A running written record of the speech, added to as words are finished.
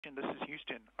This is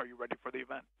Houston. Are you ready for the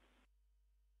event?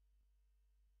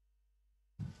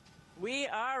 We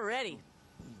are ready.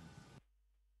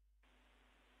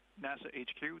 NASA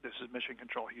HQ, this is Mission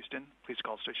Control Houston. Please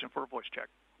call station for a voice check.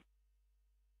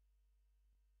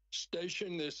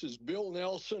 Station, this is Bill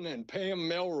Nelson and Pam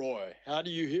Melroy. How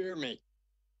do you hear me?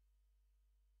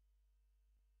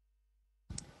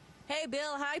 Hey,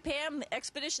 Bill. Hi, Pam.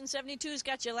 Expedition 72's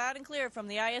got you loud and clear from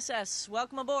the ISS.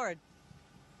 Welcome aboard.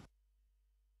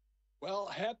 Well,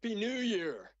 Happy New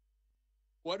Year.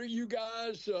 What are you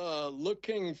guys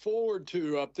looking forward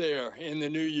to up there in the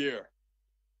new year?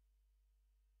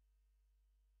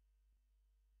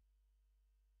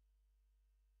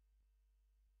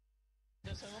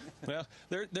 Well,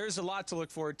 there's a lot to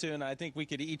look forward to, and I think we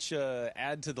could each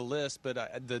add to the list.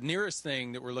 But the nearest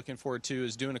thing that we're looking forward to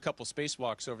is doing a couple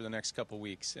spacewalks over the next couple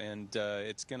weeks, and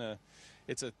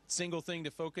it's a single thing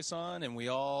to focus on, and we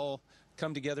all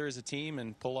come together as a team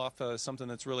and pull off something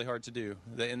that's really hard to do.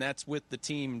 And that's with the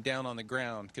team down on the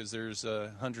ground, because there's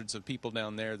hundreds of people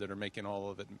down there that are making all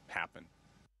of it happen.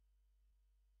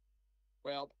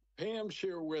 Well, Pam's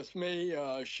here with me.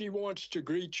 She wants to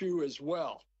greet you as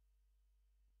well.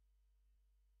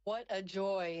 What a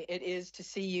joy it is to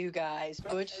see you guys,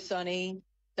 Butch, Suni,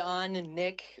 Don, and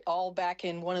Nick, all back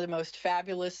in one of the most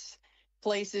fabulous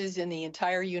places in the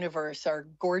entire universe, our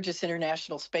gorgeous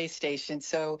International Space Station.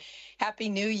 So Happy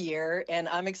New Year, and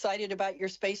I'm excited about your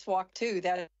spacewalk too.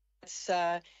 That's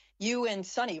you and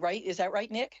Suni, right? Is that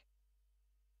right, Nick?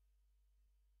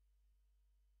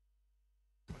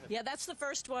 Yeah, that's the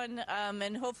first one,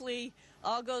 and hopefully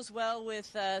all goes well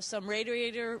with some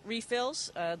radiator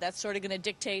refills. That's sort of going to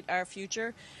dictate our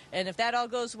future. And if that all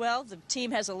goes well, the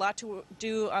team has a lot to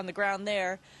do on the ground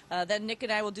there. Then Nick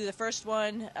and I will do the first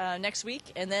one next week,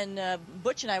 and then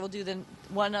Butch and I will do the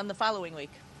one on the following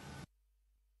week.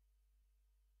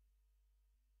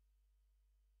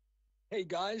 Hey,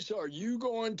 guys, are you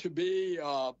going to be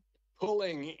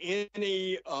pulling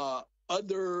any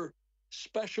other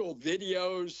special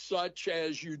videos such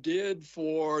as you did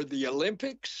for the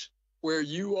Olympics, where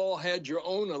you all had your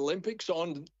own Olympics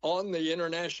on the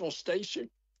International Station?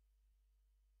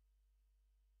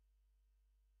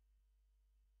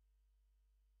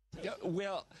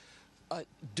 Well,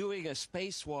 doing a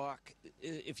spacewalk,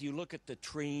 if you look at the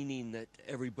training that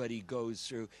everybody goes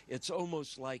through, it's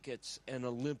almost like it's an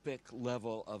Olympic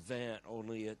level event,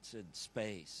 only it's in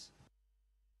space.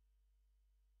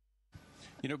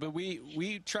 You know, but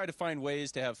we try to find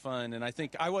ways to have fun, and I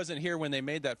think I wasn't here when they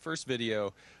made that first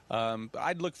video.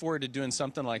 I'd look forward to doing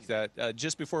something like that.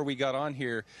 Just before we got on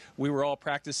here, we were all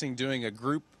practicing doing a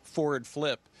group forward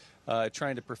flip,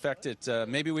 trying to perfect it.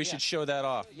 Maybe we should show that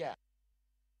off. Yeah.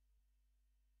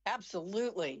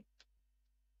 Absolutely.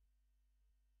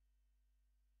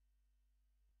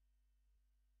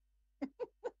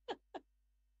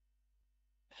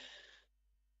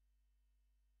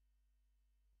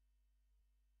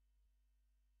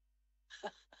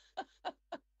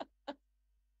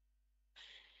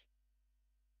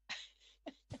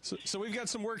 So we've got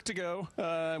some work to go.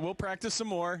 We'll practice some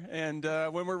more, and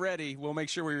when we're ready, we'll make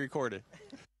sure we record it.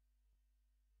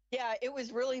 Yeah, it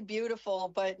was really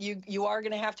beautiful, but you are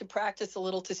going to have to practice a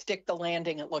little to stick the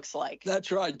landing, it looks like.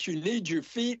 That's right. You need your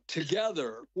feet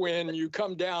together when you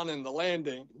come down in the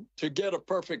landing to get a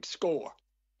perfect score.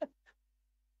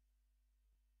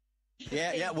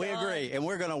 Yeah, we agree. And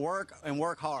we're going to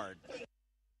work hard.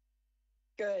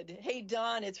 Good. Hey,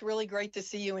 Don, it's really great to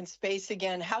see you in space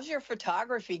again. How's your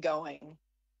photography going?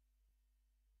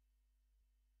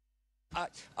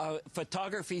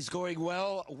 Photography's going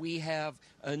well. We have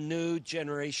a new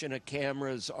generation of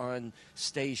cameras on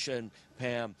station,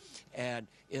 Pam, and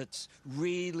it's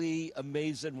really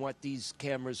amazing what these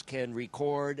cameras can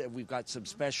record. And we've got some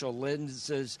special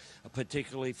lenses,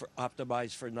 particularly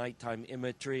optimized for nighttime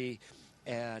imagery,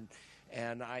 and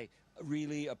I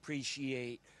really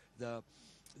appreciate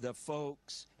the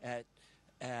folks at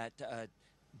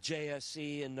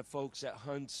JSC and the folks at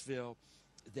Huntsville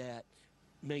that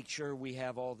make sure we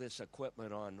have all this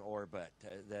equipment on orbit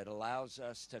that allows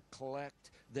us to collect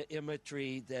the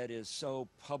imagery that is so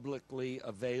publicly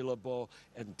available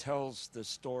and tells the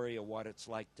story of what it's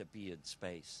like to be in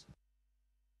space.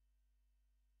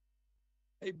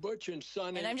 Hey, Butch and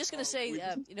Suni. And I'm just going to say,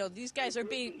 you know, these guys are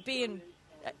being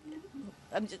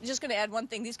I'm just going to add one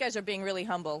thing. These guys are being really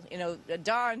humble. You know,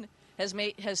 Don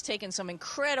has taken some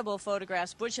incredible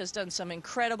photographs. Butch has done some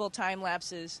incredible time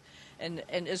lapses, and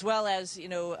as well as, you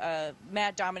know,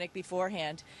 Matt, Dominic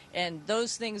beforehand. And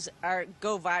those things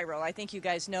go viral. I think you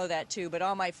guys know that too. But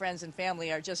all my friends and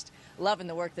family are just loving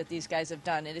the work that these guys have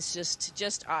done, and it's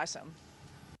just awesome.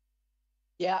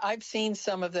 Yeah, I've seen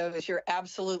some of those. You're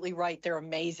absolutely right. They're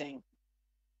amazing.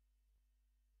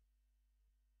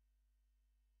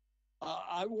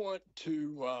 I want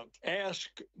to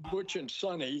ask Butch and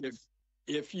Suni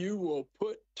if you will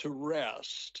put to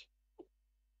rest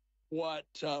what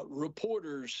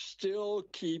reporters still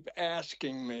keep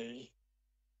asking me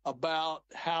about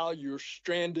how you're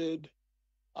stranded,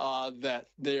 that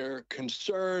they're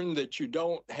concerned that you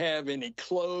don't have any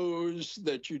clothes,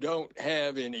 that you don't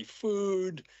have any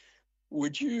food.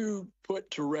 Would you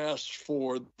put to rest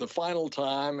for the final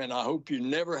time, and I hope you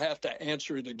never have to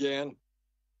answer it again,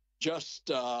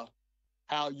 just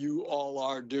how you all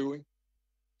are doing?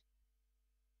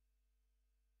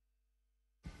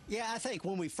 Yeah, I think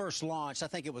when we first launched, I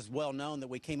think it was well known that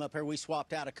we came up here. We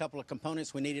swapped out a couple of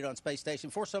components we needed on Space Station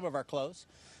for some of our clothes.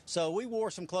 So we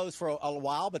wore some clothes for a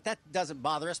while, but that doesn't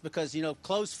bother us because, you know,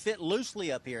 clothes fit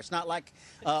loosely up here. It's not like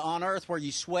on Earth where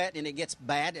you sweat and it gets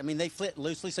bad. I mean, they fit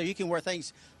loosely, so you can wear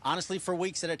things, honestly, for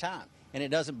weeks at a time, and it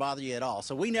doesn't bother you at all.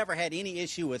 So we never had any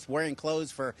issue with wearing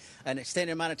clothes for an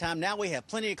extended amount of time. Now we have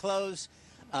plenty of clothes.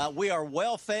 We are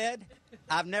well fed.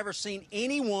 I've never seen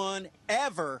anyone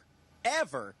ever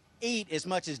eat as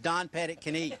much as Don Pettit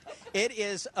can eat. It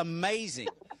is amazing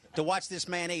to watch this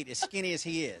man eat, as skinny as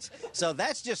he is. So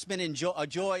that's just been a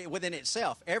joy within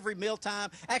itself. Every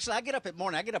mealtime. Actually, I get up at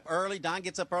morning. I get up early. Don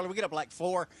gets up early. We get up like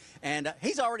 4, and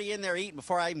he's already in there eating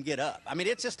before I even get up. I mean,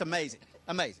 it's just amazing.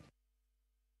 Amazing.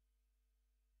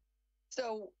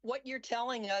 So what you're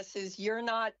telling us is you're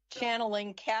not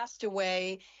channeling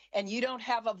Castaway, and you don't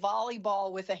have a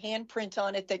volleyball with a handprint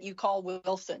on it that you call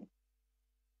Wilson.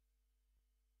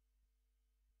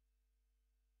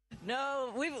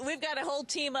 No, we've got a whole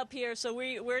team up here, so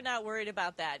we're not worried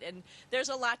about that. And there's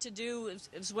a lot to do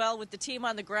as well with the team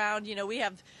on the ground. You know, we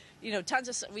have, you know,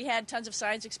 we had tons of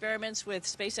science experiments with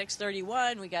SpaceX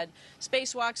 31. We got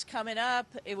spacewalks coming up.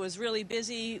 It was really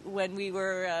busy when we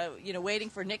were, you know, waiting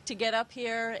for Nick to get up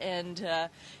here, and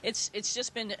it's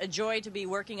just been a joy to be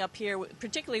working up here,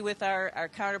 particularly with our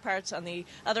counterparts on the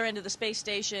other end of the space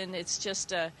station. It's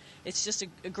just a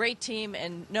great team,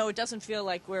 and no, it doesn't feel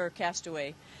like we're a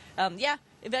castaway. Yeah,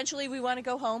 eventually we want to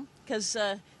go home because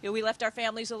you know, we left our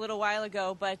families a little while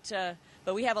ago, but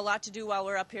we have a lot to do while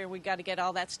we're up here. We've got to get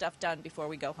all that stuff done before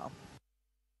we go home.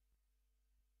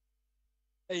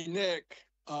 Hey, Nick,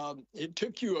 it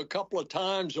took you a couple of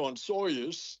times on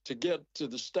Soyuz to get to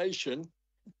the station.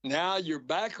 Now you're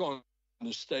back on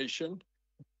the station.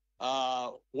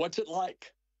 What's it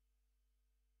like?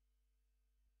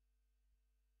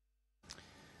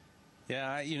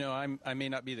 Yeah, you know, I may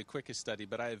not be the quickest study,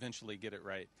 but I eventually get it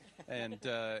right. And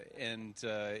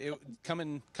it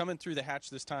coming through the hatch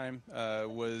this time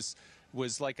was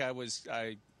like it was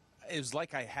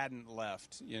like I hadn't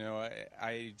left. You know,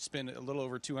 I spent a little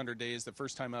over 200 days the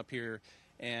first time up here,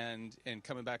 and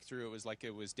coming back through, it was like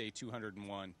it was day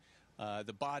 201.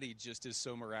 The body just is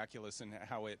so miraculous in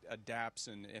how it adapts,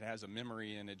 and it has a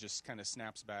memory, and it just kind of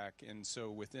snaps back. And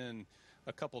so within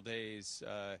a couple days,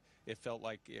 it felt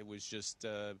like it was just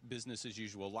business as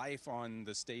usual. Life on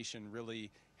the station really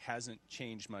hasn't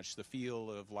changed much. The feel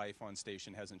of life on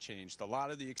station hasn't changed. A lot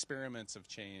of the experiments have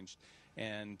changed,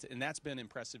 and that's been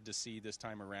impressive to see this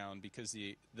time around, because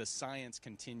the science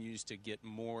continues to get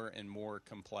more and more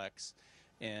complex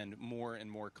and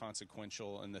more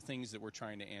consequential, and the things that we're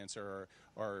trying to answer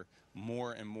are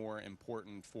more and more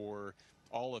important for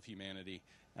all of humanity,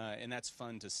 and that's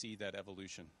fun to see that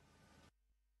evolution.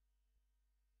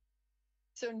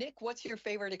 So, Nick, what's your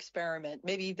favorite experiment?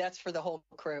 Maybe that's for the whole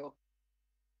crew.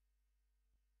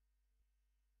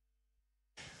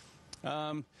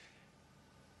 The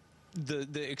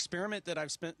experiment that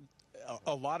I've spent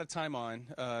a lot of time on,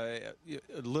 a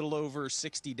little over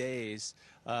 60 days,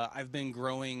 I've been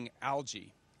growing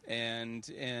algae, and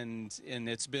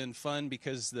it's been fun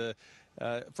because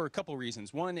for a couple of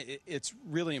reasons. One, it's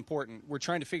really important. We're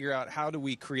trying to figure out how do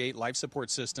we create life support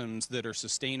systems that are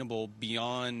sustainable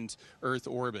beyond Earth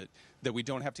orbit, that we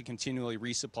don't have to continually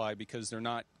resupply because they're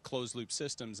not closed-loop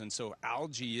systems. And so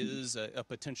algae is a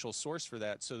potential source for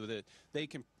that, so that they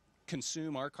can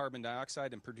consume our carbon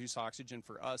dioxide and produce oxygen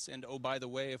for us. And oh, by the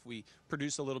way, if we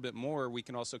produce a little bit more, we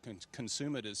can also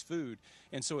consume it as food.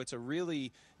 And so it's a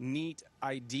really neat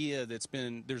idea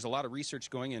there's a lot of research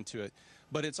going into it.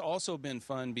 But it's also been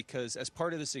fun because as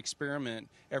part of this experiment,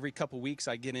 every couple weeks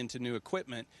I get into new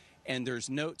equipment, and there's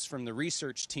notes from the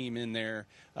research team in there.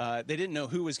 They didn't know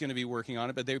who was going to be working on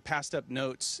it, but they passed up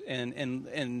notes,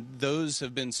 and those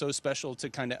have been so special to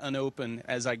kind of unopen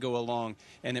as I go along,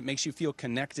 and it makes you feel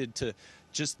connected to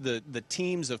just the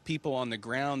teams of people on the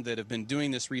ground that have been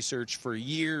doing this research for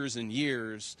years and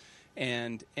years,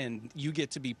 and you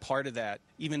get to be part of that,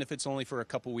 even if it's only for a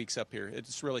couple weeks up here.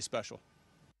 It's really special.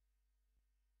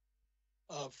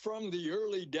 From the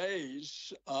early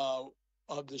days of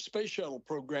the space shuttle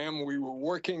program, we were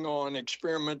working on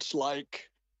experiments like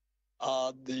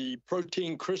the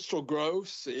protein crystal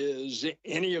growth. Is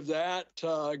any of that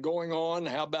going on?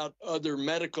 How about other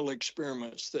medical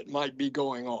experiments that might be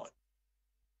going on?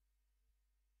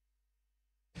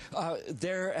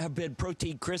 There have been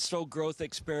protein crystal growth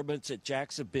experiments that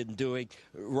Jack's have been doing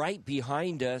right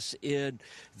behind us in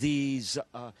these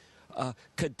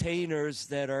containers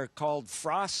that are called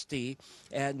frosty,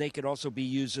 and they can also be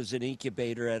used as an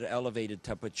incubator at elevated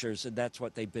temperatures, and that's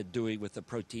what they've been doing with the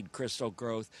protein crystal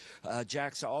growth.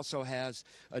 JAXA also has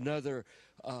another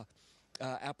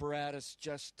apparatus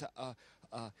just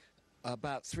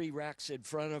about 3 racks in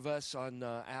front of us on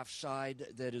the aft side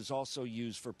that is also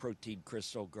used for protein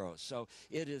crystal growth. So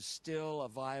it is still a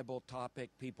viable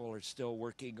topic. People are still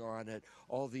working on it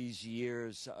all these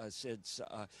years since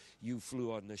you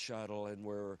flew on the shuttle, and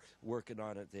we're working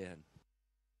on it then.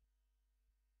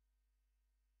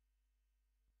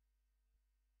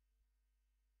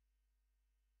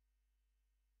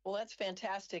 Well, that's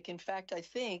fantastic. In fact, I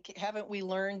think, haven't we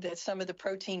learned that some of the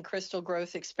protein crystal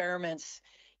growth experiments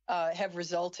have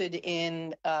resulted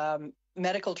in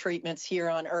medical treatments here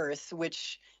on Earth,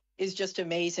 which is just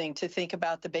amazing to think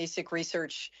about the basic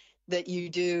research that you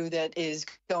do that is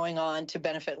going on to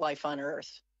benefit life on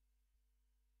Earth.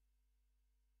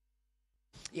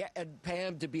 Yeah, and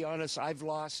Pam, to be honest, I've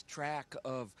lost track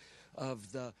of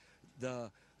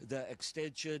the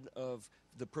extension of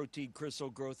the protein crystal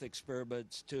growth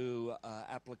experiments to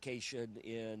application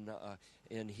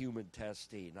in human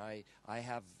testing. I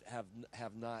have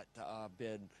not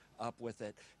been up with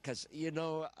it because, you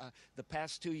know, the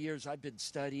past 2 years I've been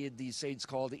studying these things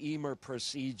called EMER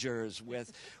procedures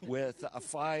with a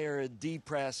fire and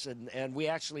depress, and we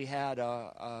actually had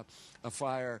a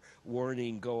fire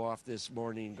warning go off this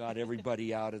morning, got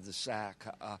everybody out of the sack,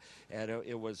 and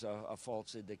it was a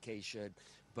false indication.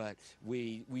 But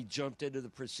we jumped into the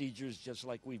procedures just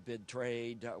like we've been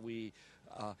trained.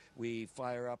 We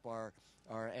fire up our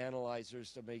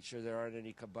analyzers to make sure there aren't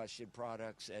any combustion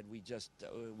products, and we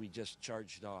just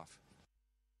charged off.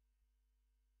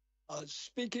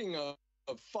 Speaking of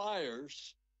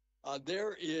fires,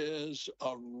 there is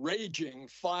a raging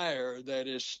fire that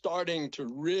is starting to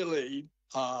really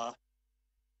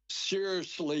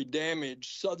seriously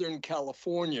damaged Southern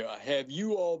California. Have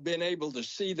you all been able to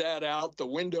see that out the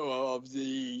window of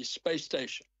the space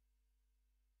station?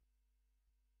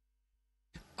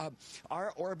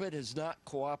 Our orbit has not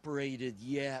cooperated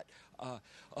yet.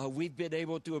 We've been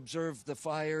able to observe the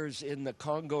fires in the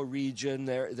Congo region,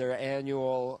 their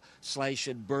annual slash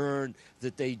and burn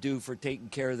that they do for taking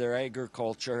care of their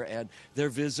agriculture, and they're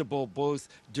visible both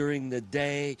during the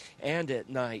day and at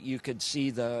night. You can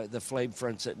see the flame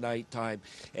fronts at nighttime,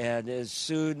 and as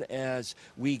soon as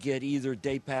we get either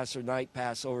day pass or night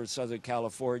pass over Southern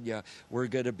California, we're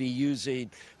going to be using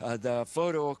the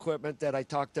photo equipment that I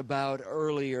talked about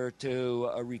earlier to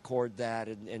record that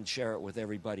and share it with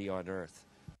everybody on Earth.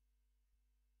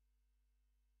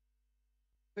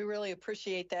 We really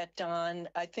appreciate that, Don.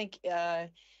 I think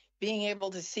being able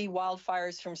to see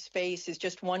wildfires from space is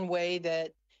just one way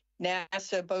that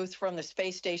NASA, both from the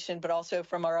space station but also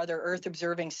from our other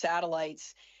Earth-observing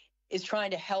satellites, is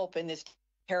trying to help in this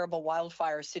terrible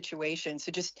wildfire situation.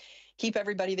 So just keep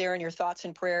everybody there in your thoughts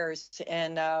and prayers.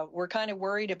 And we're kind of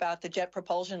worried about the Jet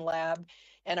Propulsion Lab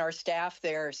and our staff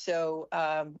there. So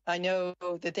I know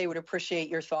that they would appreciate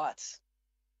your thoughts.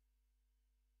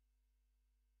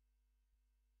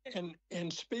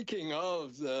 And speaking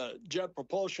of the Jet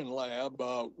Propulsion Lab,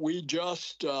 we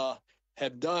just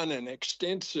have done an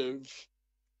extensive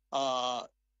amount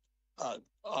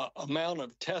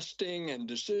of testing and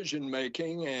decision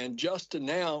making, and just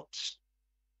announced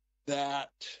that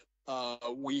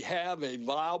we have a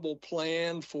viable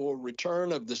plan for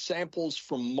return of the samples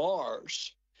from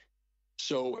Mars.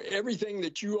 So everything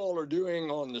that you all are doing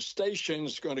on the station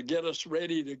is going to get us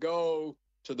ready to go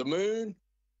to the moon,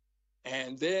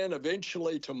 and then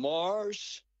eventually to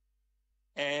Mars.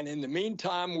 And in the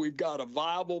meantime, we've got a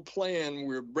viable plan.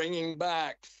 We're bringing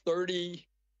back 30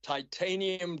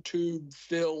 titanium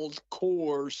tube-filled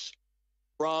cores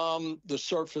from the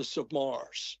surface of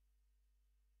Mars.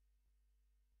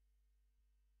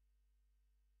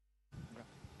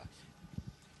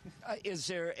 Is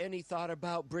there any thought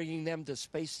about bringing them to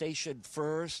space station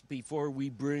first before we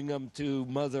bring them to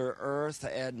Mother Earth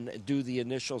and do the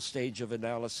initial stage of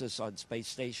analysis on space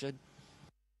station?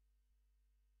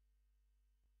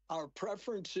 Our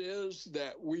preference is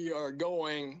that we are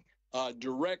going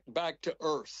direct back to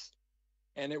Earth.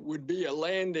 And it would be a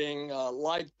landing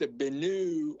like the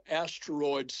Bennu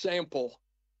asteroid sample.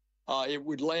 It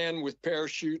would land with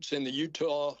parachutes in the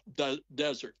Utah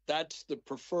desert. That's the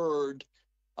preferred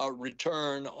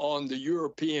return on the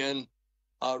European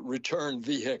return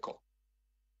vehicle.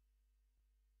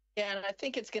 Yeah, and I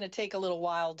think it's going to take a little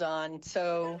while, Don.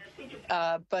 So,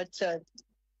 but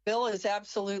Bill is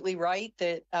absolutely right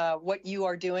that what you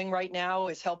are doing right now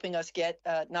is helping us get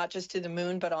not just to the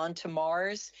moon, but onto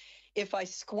Mars. If I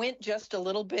squint just a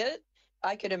little bit,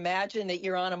 I could imagine that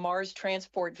you're on a Mars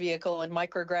transport vehicle in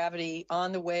microgravity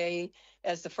on the way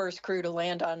as the first crew to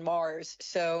land on Mars.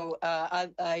 So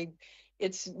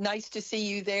it's nice to see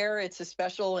you there. It's a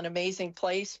special and amazing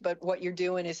place, but what you're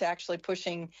doing is actually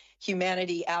pushing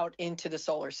humanity out into the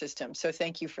solar system. So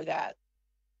thank you for that.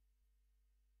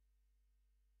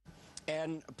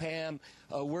 And Pam,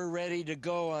 we're ready to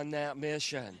go on that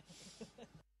mission.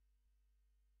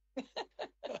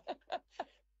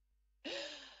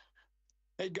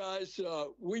 Hey guys,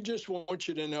 we just want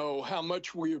you to know how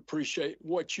much we appreciate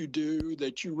what you do,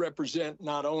 that you represent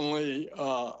not only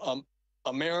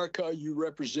America, you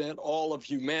represent all of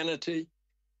humanity.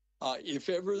 If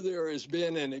ever there has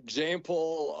been an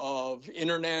example of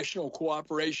international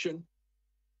cooperation,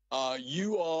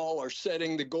 you all are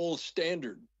setting the gold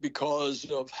standard because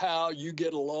of how you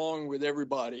get along with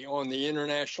everybody on the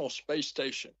International Space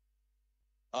Station.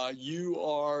 You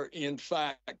are, in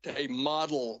fact, a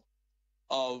model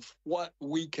of what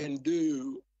we can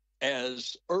do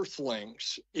as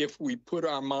Earthlings if we put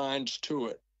our minds to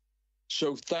it.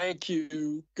 So thank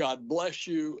you, God bless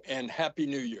you, and Happy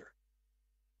New Year.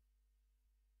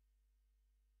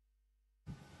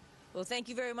 Well, thank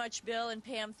you very much, Bill and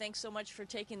Pam. Thanks so much for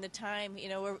taking the time. You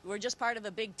know, we're just part of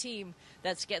a big team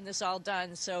that's getting this all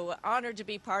done. So honored to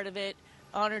be part of it,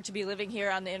 honored to be living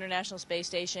here on the International Space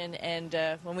Station. And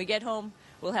when we get home,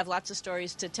 we'll have lots of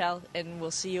stories to tell, and we'll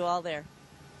see you all there.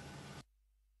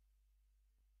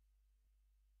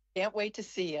 Can't wait to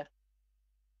see you.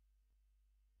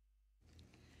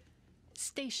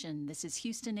 Station, this is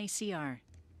Houston ACR.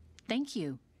 Thank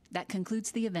you. That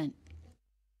concludes the event.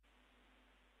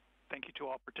 Thank you to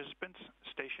all participants.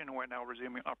 Station, we're now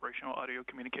resuming operational audio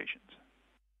communications.